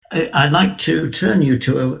I'd like to turn you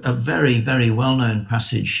to a very, very well-known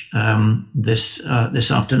passage this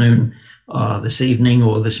afternoon, this evening,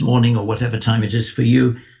 or this morning, or whatever time it is for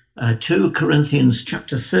you. 2 Corinthians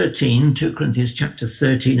chapter 13, 2 Corinthians chapter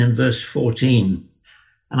 13 and verse 14.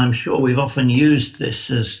 And I'm sure we've often used this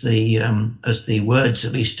as the words,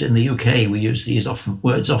 at least in the UK, we use these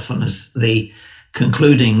words often as the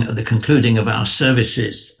concluding of our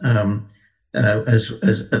services, as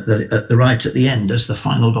at the right at the end, as the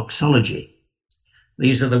final doxology.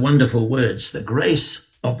 These are the wonderful words: the grace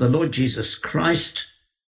of the Lord Jesus Christ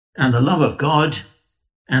and the love of God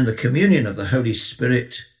and the communion of the Holy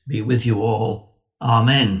Spirit be with you all.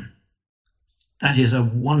 Amen. That is a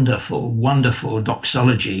wonderful, wonderful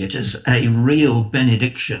doxology. It is a real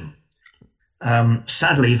benediction.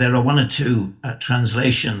 Sadly, there are one or two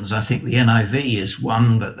translations. I think the NIV is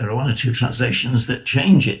one, but there are one or two translations that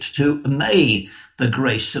change it to "May the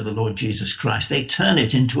grace of the Lord Jesus Christ." They turn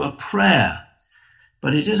it into a prayer,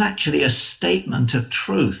 but it is actually a statement of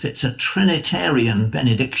truth. It's a Trinitarian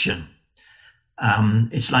benediction.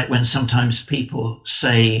 It's like when sometimes people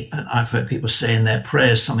say, and I've heard people say in their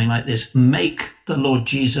prayers something like this: "Make the Lord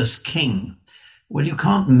Jesus king." Well, you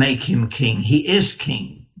can't make him king. He is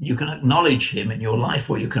king. You can acknowledge him in your life,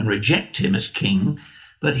 or you can reject him as king,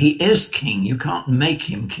 but he is king. You can't make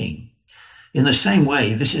him king. In the same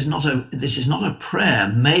way, this is not a prayer,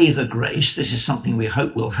 "May the grace." This is something we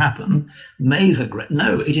hope will happen. May the grace.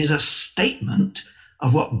 No, it is a statement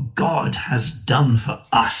of what God has done for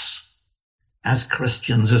us as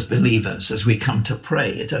Christians, as believers, as we come to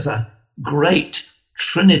pray. It is a great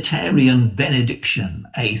Trinitarian benediction,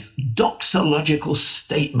 a doxological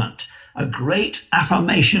statement, a great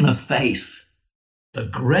affirmation of faith. The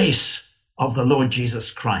grace of the Lord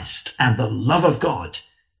Jesus Christ and the love of God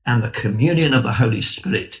and the communion of the Holy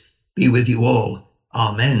Spirit be with you all.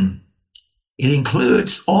 Amen. It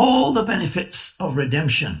includes all the benefits of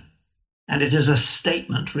redemption, and it is a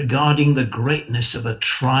statement regarding the greatness of the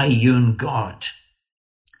triune God.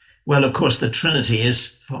 Well, of course, the Trinity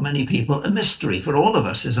is, for many people, a mystery. For all of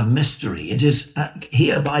us, is a mystery. It is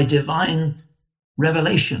here by divine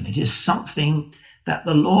revelation. It is something that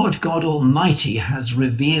the Lord God Almighty has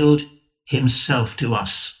revealed himself to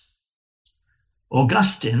us.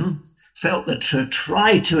 Augustine felt that to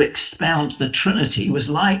try to expound the Trinity was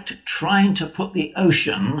like trying to put the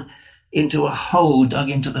ocean into a hole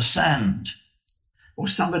dug into the sand, or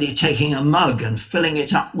somebody taking a mug and filling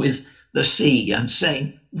it up with the sea and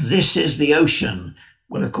saying, "This is the ocean."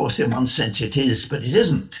 Well, of course, in one sense it is, but it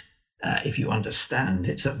isn't, if you understand.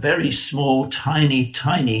 It's a very small, tiny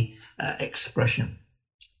expression.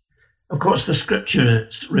 Of course, the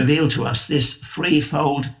scriptures reveal to us this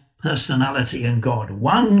threefold personality in God.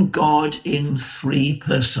 One God in three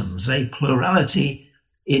persons, a plurality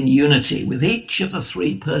in unity, with each of the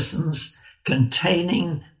three persons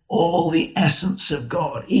containing all the essence of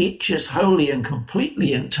God. Each is wholly and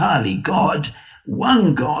completely, entirely God,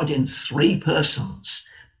 one God in three persons.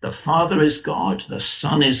 The Father is God, the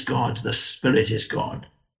Son is God, the Spirit is God.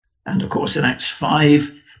 And of course, in Acts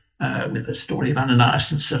 5, with the story of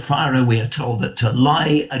Ananias and Sapphira, we are told that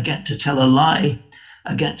to tell a lie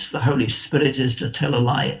against the Holy Spirit is to tell a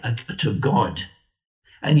lie to God.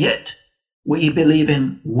 And yet, we believe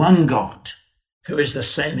in one God, who is the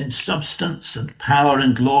same in substance and power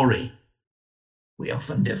and glory. We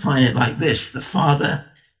often define it like this: the Father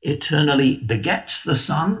eternally begets the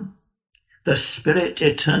Son, the Spirit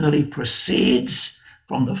eternally proceeds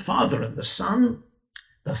from the Father and the Son,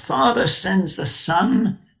 the Father sends the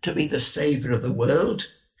Son to be the Saviour of the world,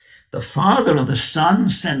 the Father and the Son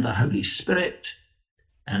send the Holy Spirit,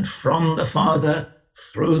 and from the Father,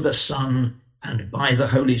 through the Son, and by the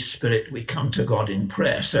Holy Spirit, we come to God in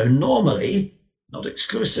prayer. So normally, not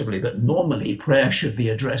exclusively, but normally prayer should be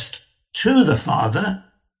addressed to the Father,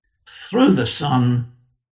 through the Son,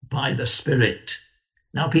 by the Spirit.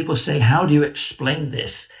 Now people say, how do you explain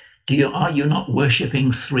this? Are you not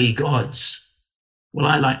worshipping three gods? Well,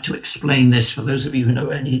 I like to explain this, for those of you who know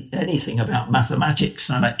anything about mathematics,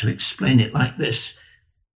 I like to explain it like this.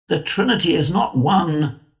 The Trinity is not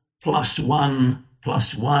 1 plus 1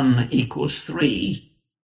 plus 1 equals 3,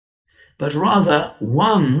 but rather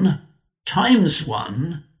 1 times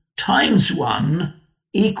 1 times 1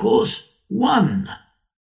 equals 1.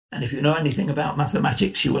 And if you know anything about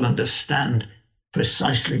mathematics, you will understand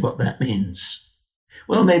precisely what that means.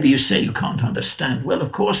 Well, maybe you say you can't understand. Well,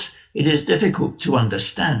 of course, it is difficult to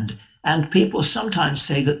understand. And people sometimes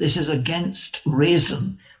say that this is against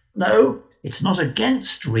reason. No, it's not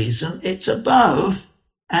against reason. It's above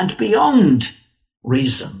and beyond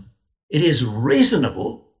reason. It is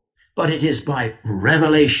reasonable, but it is by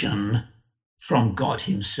revelation from God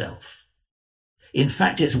himself. In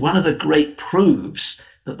fact, it's one of the great proofs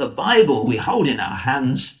that the Bible we hold in our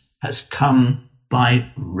hands has come by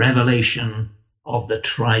revelation of the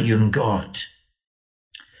triune God.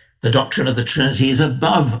 The doctrine of the Trinity is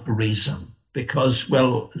above reason because,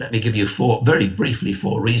 well, let me give you very briefly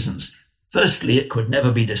four reasons. Firstly, it could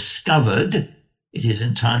never be discovered. It is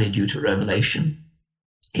entirely due to revelation.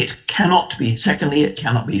 Secondly, it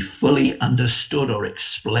cannot be fully understood or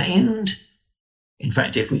explained. In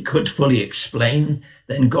fact, if we could fully explain,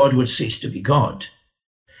 then God would cease to be God.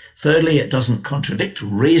 Thirdly, it doesn't contradict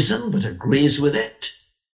reason, but agrees with it.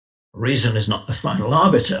 Reason is not the final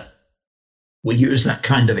arbiter. We use that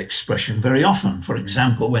kind of expression very often. For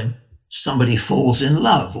example, when somebody falls in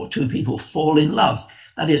love or two people fall in love,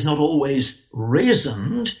 that is not always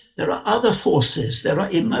reasoned. There are other forces. There are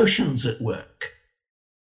emotions at work.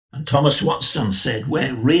 And Thomas Watson said,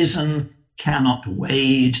 where reason cannot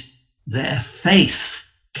wade, there faith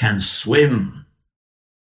can swim.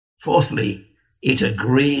 Fourthly, it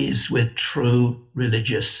agrees with true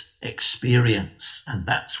religious experience. And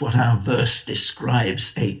that's what our verse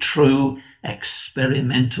describes, a true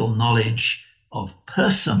experimental knowledge of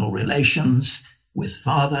personal relations with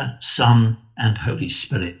Father, Son, and Holy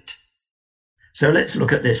Spirit. So let's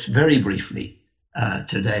look at this very briefly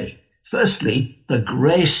today. Firstly, the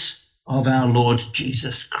grace of our Lord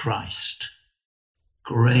Jesus Christ.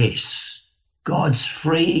 Grace, God's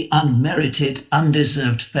free, unmerited,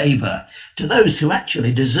 undeserved favor to those who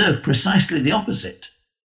actually deserve precisely the opposite.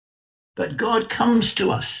 But God comes to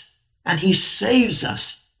us and he saves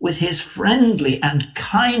us with his friendly and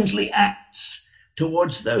kindly acts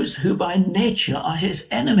towards those who by nature are his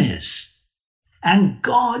enemies. And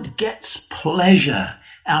God gets pleasure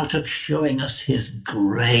out of showing us his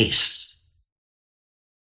grace.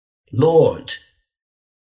 Lord,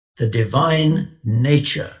 the divine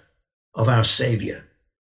nature of our Savior.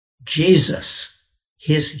 Jesus,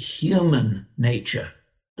 his human nature,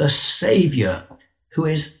 the Savior who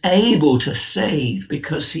is able to save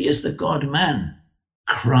because he is the God-man.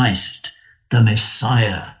 Christ, the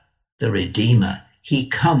Messiah, the Redeemer. He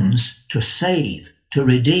comes to save, to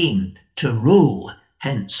redeem, to rule.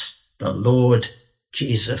 Hence, the Lord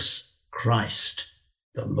Jesus Christ,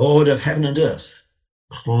 the Lord of heaven and earth,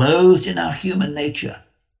 clothed in our human nature,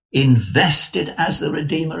 invested as the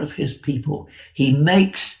Redeemer of his people. He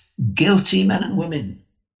makes guilty men and women,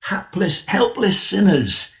 helpless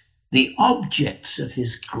sinners, the objects of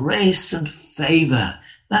his grace and favor.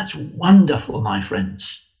 That's wonderful, my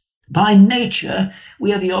friends. By nature,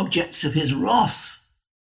 we are the objects of his wrath.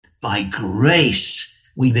 By grace,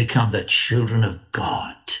 we become the children of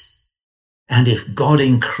God. And if God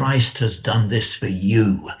in Christ has done this for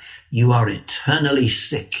you, you are eternally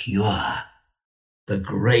secure. The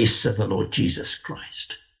grace of the Lord Jesus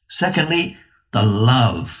Christ. Secondly, the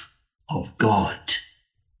love of God.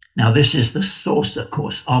 Now, this is the source, of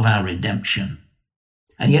course, of our redemption.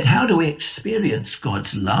 And yet, how do we experience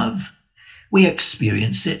God's love? We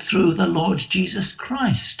experience it through the Lord Jesus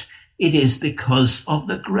Christ. It is because of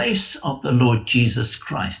the grace of the Lord Jesus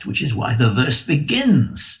Christ, which is why the verse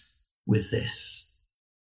begins with this.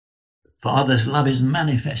 Father's love is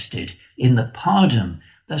manifested in the pardon,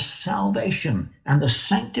 the salvation, and the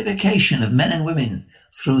sanctification of men and women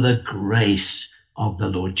through the grace of the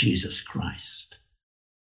Lord Jesus Christ.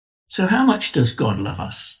 So how much does God love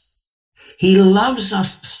us? He loves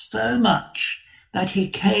us so much that he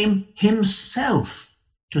came himself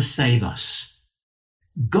to save us.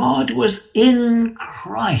 God was in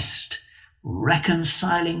Christ,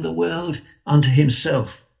 reconciling the world unto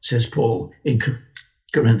himself, says Paul in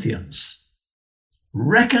Corinthians.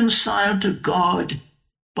 Reconciled to God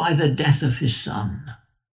by the death of his Son.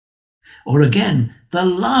 Or again, the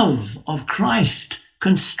love of Christ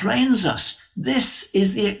constrains us. This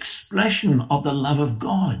is the expression of the love of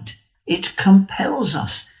God. It compels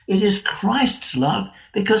us. It is Christ's love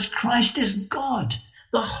because Christ is God.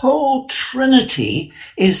 The whole Trinity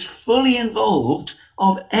is fully involved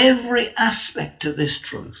of every aspect of this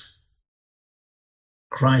truth.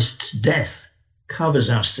 Christ's death covers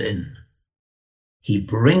our sin. He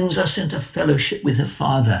brings us into fellowship with the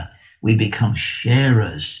Father. We become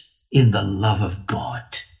sharers in the love of God.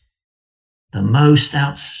 The most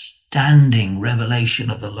outstanding revelation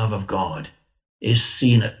of the love of God is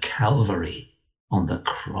seen at Calvary on the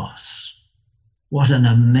cross. What an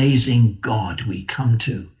amazing God we come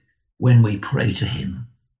to when we pray to him.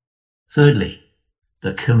 Thirdly,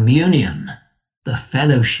 the communion, the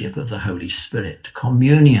fellowship of the Holy Spirit.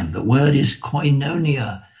 Communion, the word is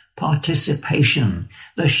koinonia, participation,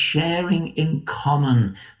 the sharing in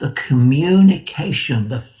common, the communication,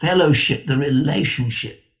 the fellowship, the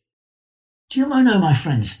relationship. Do you know, my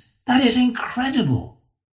friends, that is incredible.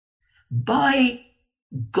 By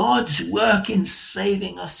God's work in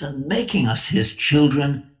saving us and making us his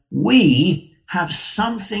children, we have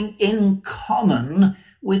something in common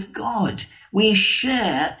with God. We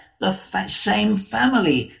share the same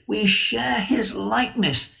family. We share his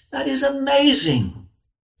likeness. That is amazing.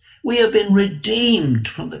 We have been redeemed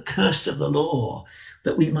from the curse of the law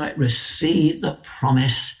that we might receive the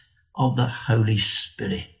promise of the Holy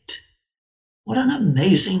Spirit. What an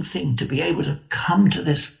amazing thing to be able to come to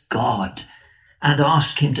this God and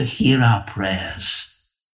ask him to hear our prayers.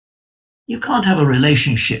 You can't have a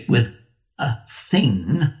relationship with a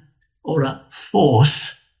thing or a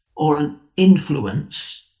force or an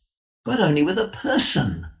influence, but only with a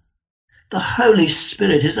person. The Holy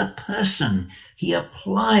Spirit is a person. He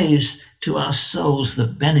applies to our souls the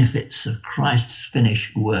benefits of Christ's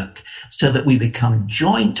finished work so that we become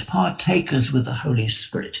joint partakers with the Holy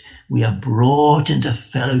Spirit. We are brought into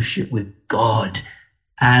fellowship with God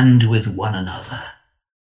and with one another.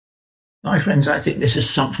 My friends, I think this is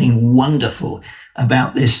something wonderful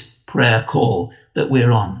about this prayer call that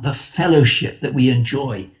we're on, the fellowship that we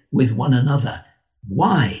enjoy with one another.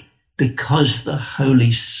 Why? Because the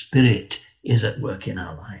Holy Spirit is at work in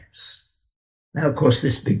our lives. Now, of course,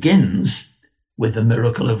 this begins with the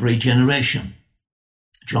miracle of regeneration.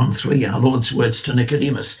 John 3, our Lord's words to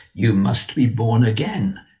Nicodemus, you must be born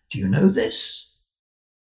again. Do you know this?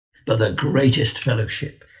 But the greatest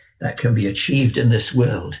fellowship that can be achieved in this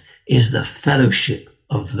world is the fellowship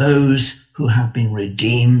of those who have been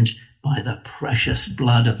redeemed by the precious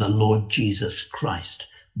blood of the Lord Jesus Christ,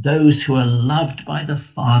 those who are loved by the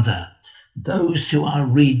Father, those who are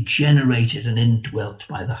regenerated and indwelt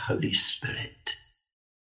by the Holy Spirit.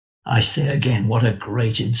 I say again, what a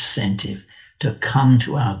great incentive to come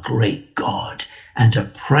to our great God and to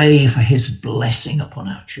pray for his blessing upon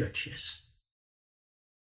our churches.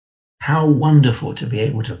 How wonderful to be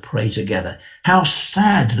able to pray together. How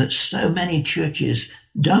sad that so many churches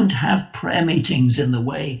don't have prayer meetings in the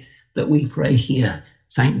way that we pray here.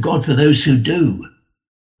 Thank God for those who do.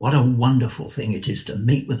 What a wonderful thing it is to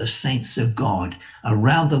meet with the saints of God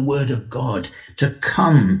around the word of God, to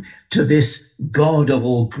come to this God of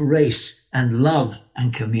all grace and love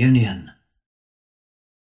and communion.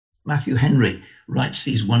 Matthew Henry writes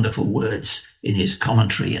these wonderful words in his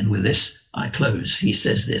commentary, and with this I close. He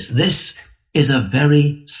says this is a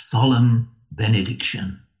very solemn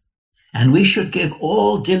benediction, and we should give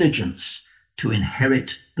all diligence to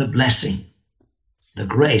inherit the blessing, the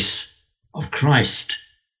grace of Christ,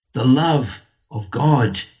 the love of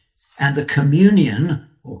God, and the communion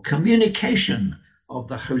or communication of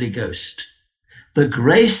the Holy Ghost. The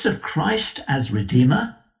grace of Christ as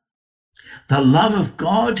Redeemer, the love of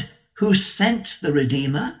God who sent the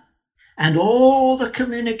Redeemer, and all the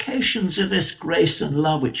communications of this grace and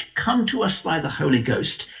love which come to us by the Holy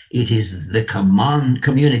Ghost. It is the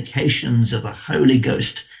communications of the Holy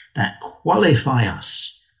Ghost that qualify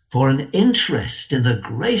us for an interest in the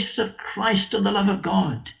grace of Christ and the love of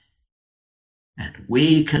God. And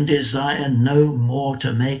we can desire no more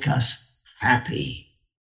to make us happy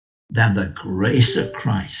than the grace of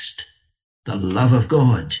Christ, the love of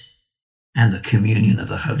God, and the communion of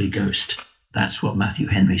the Holy Ghost. That's what Matthew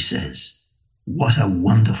Henry says. What a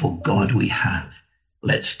wonderful God we have.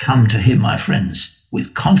 Let's come to him, my friends,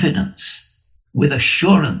 with confidence, with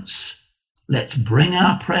assurance. Let's bring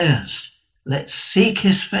our prayers. Let's seek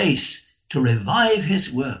his face to revive his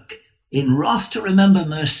work, in wrath to remember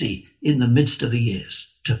mercy in the midst of the years,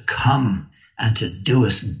 to come and to do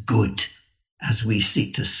us good as we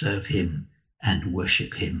seek to serve him and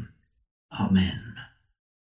worship him. Amen.